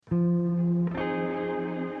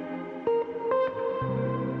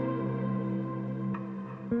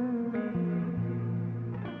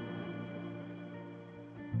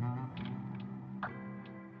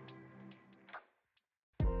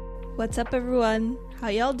What's up, everyone? How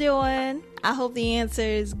y'all doing? I hope the answer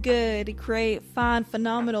is good, great, fine,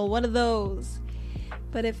 phenomenal, one of those.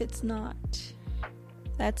 But if it's not,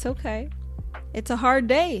 that's okay. It's a hard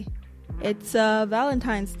day. It's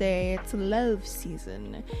Valentine's Day. It's love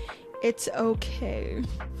season. It's okay.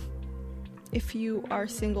 If you are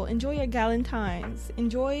single, enjoy your Galentine's.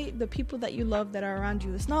 Enjoy the people that you love that are around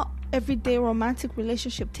you. It's not everyday romantic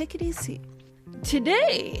relationship. Take it easy.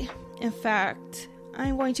 Today, in fact,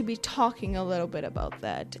 I'm going to be talking a little bit about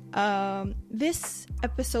that. This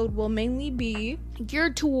episode will mainly be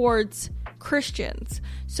geared towards Christians.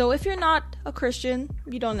 So if you're not a Christian,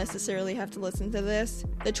 you don't necessarily have to listen to this.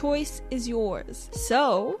 The choice is yours.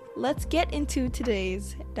 So let's get into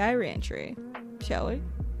today's diary entry, shall we?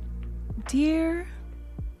 Dear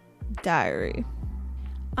Diary,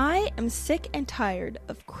 I am sick and tired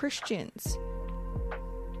of Christians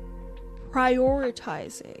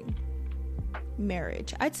prioritizing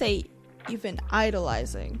marriage. I'd say even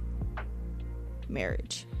idolizing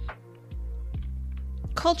marriage.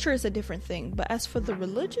 Culture is a different thing, but as for the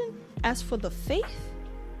religion, as for the faith,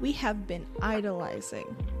 we have been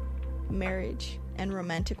idolizing marriage and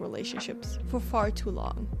romantic relationships for far too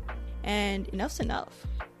long. And enough's enough.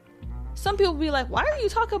 Some people be like, why are you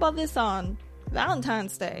talking about this on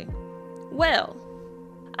Valentine's Day? Well,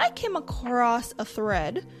 I came across a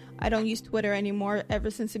thread. I don't use Twitter anymore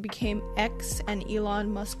ever since it became X and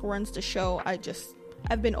Elon Musk runs the show.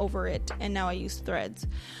 I've been over it, and now I use Threads.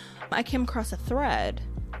 I came across a thread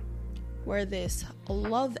where this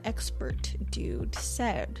love expert dude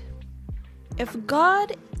said, if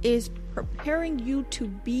God is preparing you to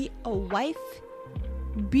be a wife,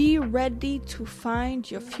 be ready to find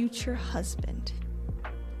your future husband.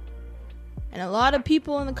 And a lot of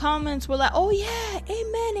people in the comments were like, oh yeah,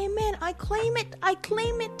 amen, I claim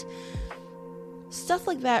it. Stuff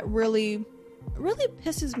like that really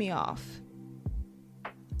pisses me off.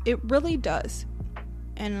 It really does.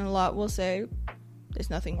 And a lot will say, there's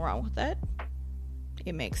nothing wrong with that.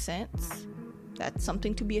 It makes sense. That's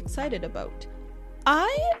something to be excited about.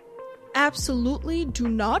 I absolutely do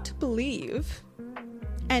not believe,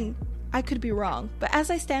 and I could be wrong, but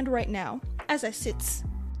as I stand right now, as I sit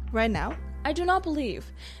right now, I do not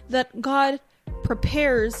believe that God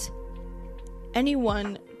prepares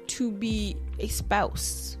anyone to be a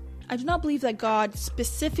spouse. I do not believe that God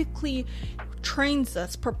specifically trains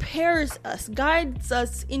us, prepares us, guides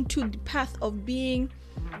us into the path of being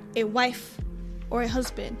a wife or a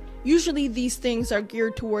husband. Usually these things are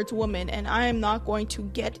geared towards women, and I am not going to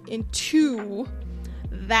get into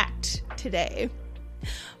that today.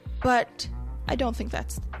 But I don't think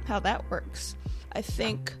that's how that works. I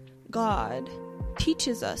think God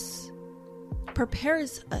teaches us,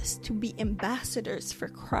 prepares us to be ambassadors for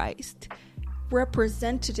Christ,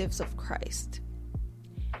 representatives of Christ.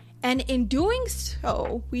 And in doing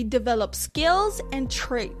so, we develop skills and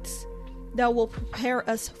traits that will prepare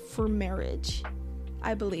us for marriage.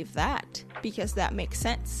 I believe that because that makes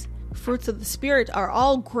sense. Fruits of the Spirit are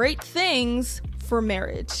all great things for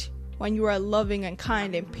marriage. When you are loving and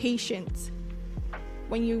kind and patient,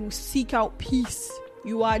 when you seek out peace,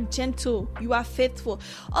 you are gentle, you are faithful,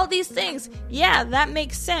 all these things, yeah, that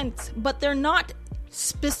makes sense, but they're not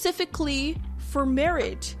specifically for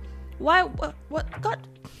marriage. Why? What? God?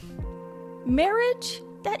 Marriage?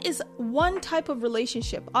 That is one type of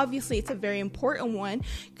relationship. Obviously, it's a very important one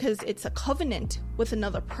because it's a covenant with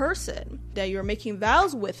another person that you're making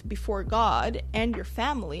vows with before God and your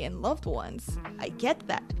family and loved ones. I get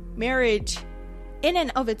that. Marriage in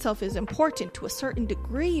and of itself is important to a certain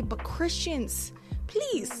degree, but Christians,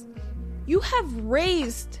 please, you have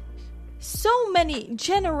raised so many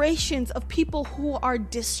generations of people who are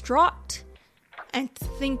distraught and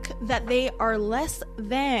think that they are less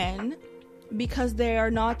than because they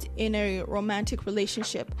are not in a romantic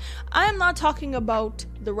relationship. I am not talking about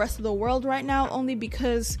the rest of the world right now, only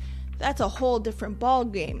because that's a whole different ball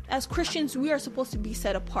game. As Christians, we are supposed to be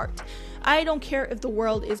set apart. I don't care if the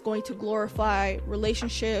world is going to glorify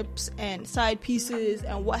relationships and side pieces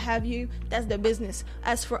and what have you. That's their business.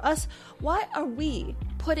 As for us, why are we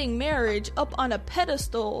putting marriage up on a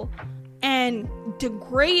pedestal and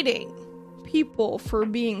degrading people for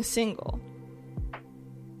being single?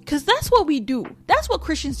 Because that's what we do. That's what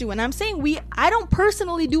Christians do. And I'm saying I don't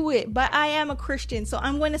personally do it, but I am a Christian, so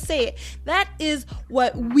I'm going to say it. That is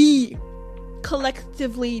what we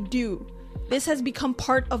collectively do. This has become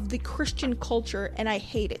part of the Christian culture, and I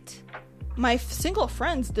hate it. My single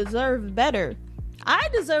friends deserve better. I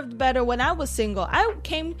deserved better when I was single. I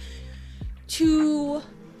came to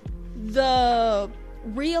the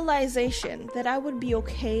realization that I would be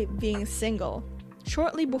okay being single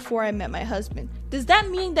shortly before I met my husband. Does that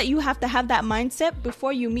mean that you have to have that mindset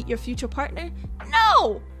before you meet your future partner?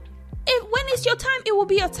 No! When it's your time, it will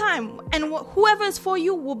be your time. And whoever is for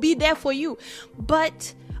you will be there for you.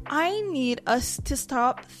 But I need us to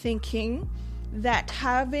stop thinking that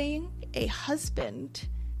having a husband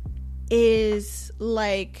is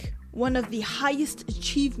like one of the highest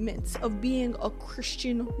achievements of being a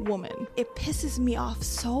Christian woman. It pisses me off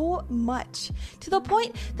so much, to the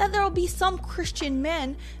point that there will be some Christian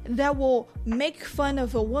men that will make fun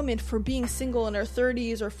of a woman for being single in her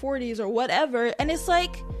 30s or 40s or whatever. And it's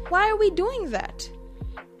like, why are we doing that?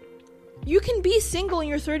 You can be single in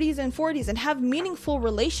your 30s and 40s and have meaningful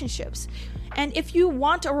relationships. And if you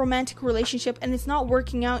want a romantic relationship and it's not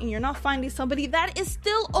working out and you're not finding somebody, that is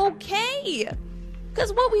still okay.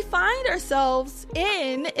 Because what we find ourselves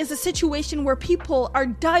in is a situation where people are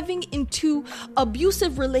diving into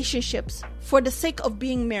abusive relationships for the sake of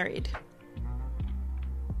being married.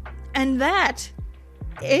 And that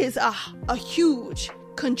is a huge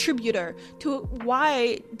contributor to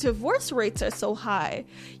why divorce rates are so high.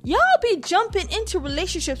 Y'all be jumping into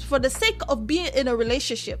relationships for the sake of being in a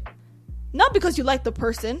relationship. Not because you like the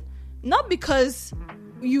person, not because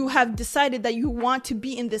you have decided that you want to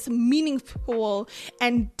be in this meaningful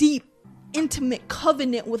and deep, intimate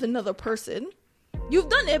covenant with another person. You've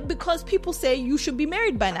done it because people say you should be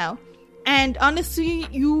married by now. And honestly,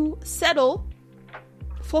 you settle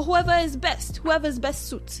for whoever's best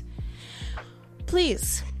suits.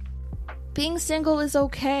 Please, being single is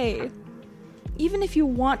okay. Even if you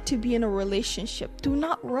want to be in a relationship, do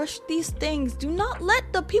not rush these things. Do not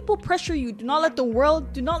let the people pressure you. Do not let the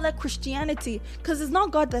world, do not let Christianity, because it's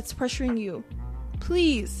not God that's pressuring you.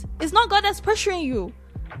 Please, it's not God that's pressuring you.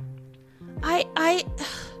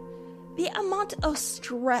 The amount of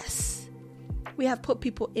stress we have put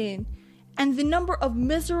people in, and the number of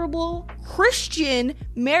miserable Christian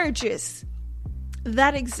marriages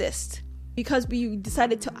that exist because we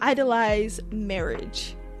decided to idolize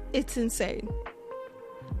marriage. It's insane.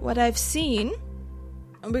 What I've seen,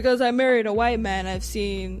 because I married a white man, I've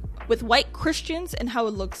seen with white Christians and how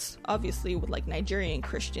it looks, obviously, with like Nigerian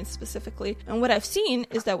Christians specifically. And what I've seen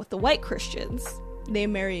is that with the white Christians, they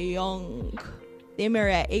marry young. They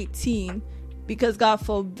marry at 18 because, God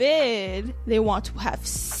forbid, they want to have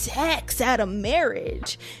sex out of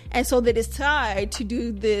marriage. And so they decide to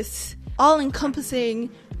do this all-encompassing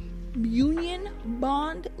union,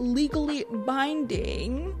 bond, legally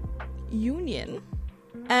binding union,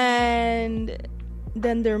 and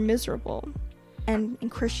then they're miserable. And in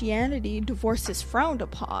Christianity, divorce is frowned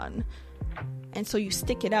upon, and so you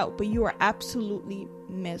stick it out, but you are absolutely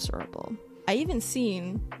miserable. I even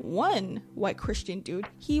seen one white Christian dude.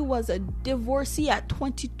 He was a divorcee at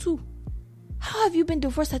 22. How have you been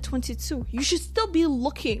divorced at 22? You should still be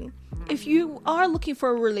looking. If you are looking for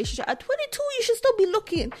a relationship at 22, you should still be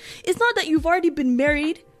looking. It's not that you've already been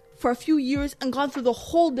married for a few years and gone through the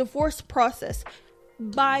whole divorce process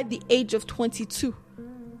by the age of 22.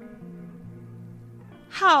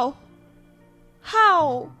 How?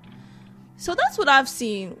 So that's what I've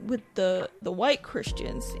seen with the white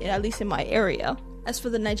Christians, at least in my area. As for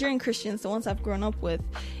the Nigerian Christians, the ones I've grown up with,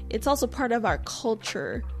 it's also part of our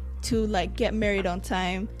culture to like get married on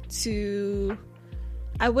time, to,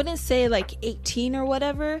 I wouldn't say like 18 or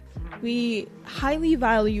whatever. We highly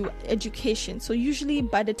value education. So usually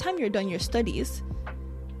by the time you're done your studies,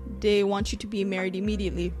 they want you to be married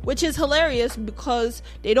immediately, which is hilarious because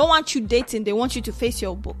they don't want you dating. They want you to face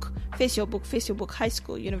your book, high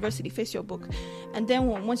school, university, face your book. And then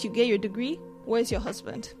once you get your degree, where's your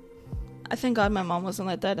husband? I thank God my mom wasn't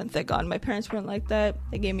like that, and thank God my parents weren't like that.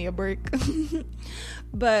 They gave me a break.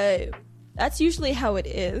 But that's usually how it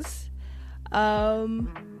is. As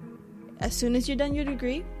soon as you're done your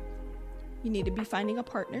degree, you need to be finding a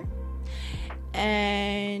partner.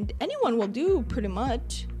 And anyone will do, pretty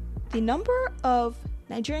much. The number of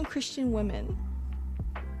Nigerian Christian women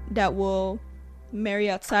that will marry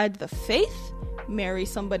outside the faith, marry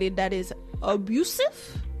somebody that is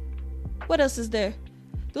abusive. What else is there?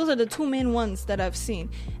 Those are the two main ones that I've seen.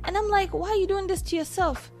 And I'm like, why are you doing this to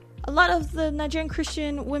yourself? A lot of the Nigerian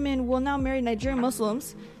Christian women will now marry Nigerian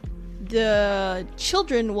Muslims. The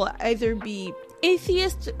children will either be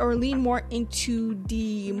atheist or lean more into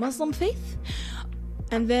the Muslim faith.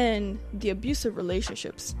 And then the abusive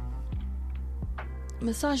relationships.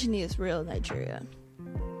 Misogyny is real in Nigeria.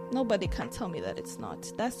 Nobody can tell me that it's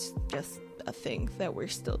not. That's just a thing that we're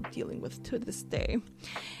still dealing with to this day.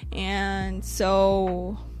 And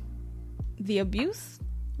so the abuse,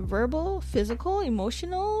 verbal, physical,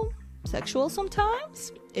 emotional, sexual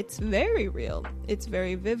sometimes, it's very real. It's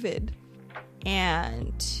very vivid.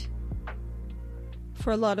 And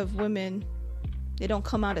for a lot of women, they don't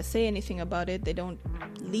come out and say anything about it. They don't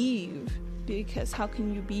leave, because how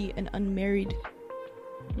can you be an unmarried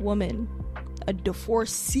woman, a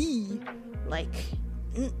divorcee? Like,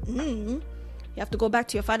 you have to go back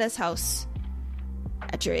to your father's house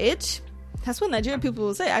at your age. That's what Nigerian people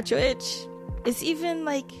will say, at your age. It's even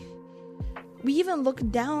like, we even look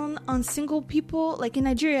down on single people. Like in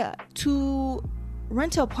Nigeria, to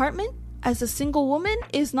rent an apartment as a single woman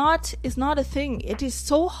is not a thing. It is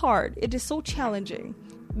so hard. It is so challenging,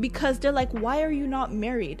 because they're like, why are you not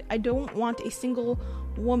married? I don't want a single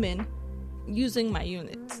woman using my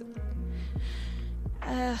units.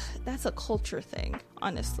 That's a culture thing,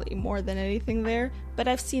 honestly, more than anything there. But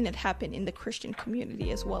I've seen it happen in the Christian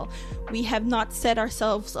community as well. We have not set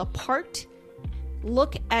ourselves apart.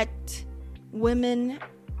 Look at women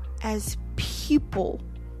as people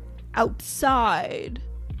outside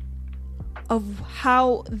of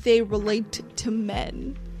how they relate to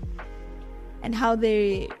men and how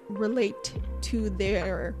they relate to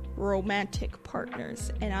their romantic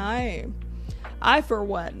partners. And I for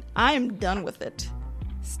one, I'm done with it.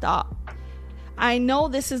 Stop. I know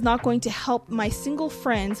this is not going to help my single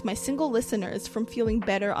friends, my single listeners from feeling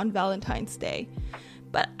better on Valentine's Day,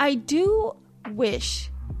 but I do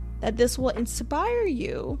wish that this will inspire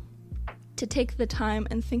you to take the time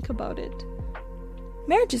and think about it.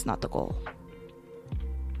 Marriage is not the goal.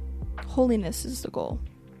 Holiness is the goal.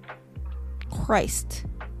 Christ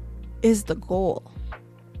is the goal.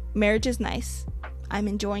 Marriage is nice. I'm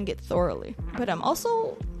enjoying it thoroughly. But I'm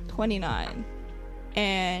also 29.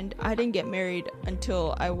 And I didn't get married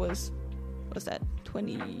until I was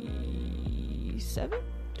 27?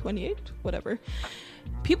 28? Whatever.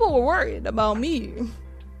 People were worried about me.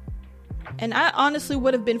 And I honestly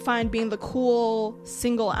would have been fine being the cool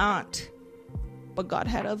single aunt. But God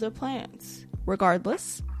had other plans.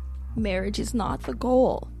 Regardless, marriage is not the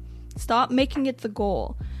goal. Stop making it the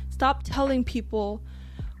goal. Stop telling people,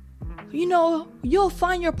 you'll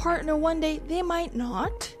find your partner one day. They might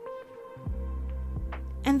not.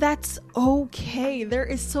 And that's okay. There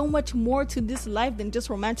is so much more to this life than just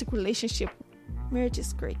romantic relationship. Marriage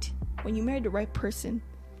is great. When you marry the right person,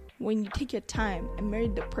 when you take your time and marry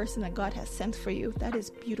the person that God has sent for you, that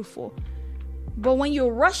is beautiful. But when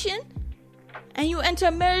you're rushing and you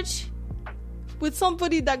enter marriage with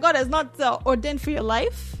somebody that God has not ordained for your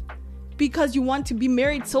life, because you want to be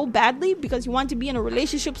married so badly, because you want to be in a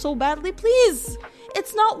relationship so badly, please,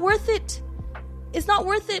 it's not worth it. It's not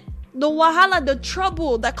worth it. The wahala, the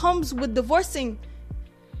trouble that comes with divorcing,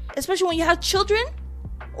 especially when you have children,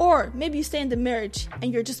 or maybe you stay in the marriage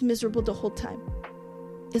and you're just miserable the whole time.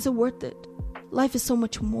 Is it worth it? Life is so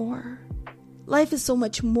much more. Life is so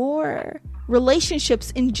much more.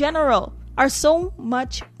 Relationships in general are so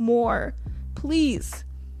much more. Please.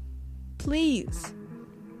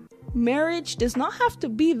 Marriage does not have to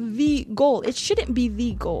be the goal. It shouldn't be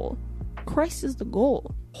the goal. Christ is the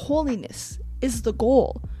goal. Holiness is the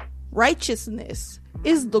goal. Righteousness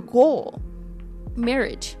is the goal.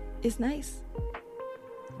 Marriage is nice,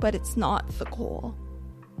 but it's not the goal.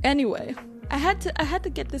 Anyway, I had to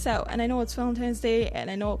get this out, and I know it's Valentine's Day, and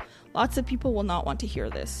I know lots of people will not want to hear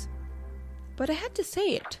this, but I had to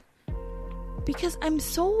say it because I'm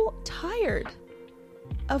so tired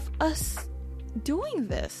of us doing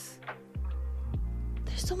this.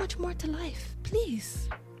 There's so much more to life. Please.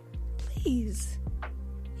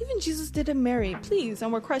 Even Jesus didn't marry, please,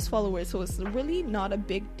 and we're Christ followers, so it's really not a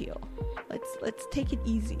big deal. Let's take it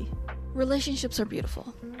easy. Relationships are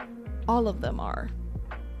beautiful. All of them are.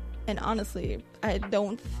 And honestly, I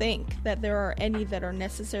don't think that there are any that are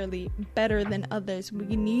necessarily better than others.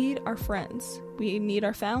 We need our friends. We need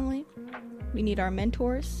our family. We need our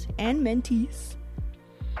mentors and mentees.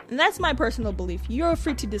 And that's my personal belief. You're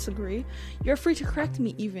free to disagree. You're free to correct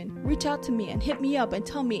me even. Reach out to me and hit me up and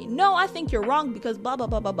tell me, no, I think you're wrong because blah, blah,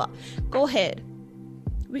 blah, blah, blah. Go ahead.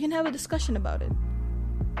 We can have a discussion about it.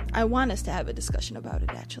 I want us to have a discussion about it,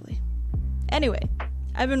 actually. Anyway,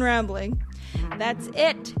 I've been rambling. That's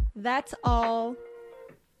it. That's all.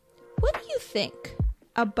 What do you think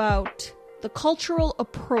about the cultural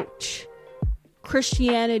approach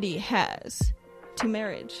Christianity has to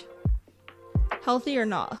marriage? Healthy or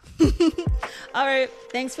not? All right.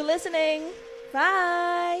 Thanks for listening.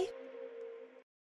 Bye.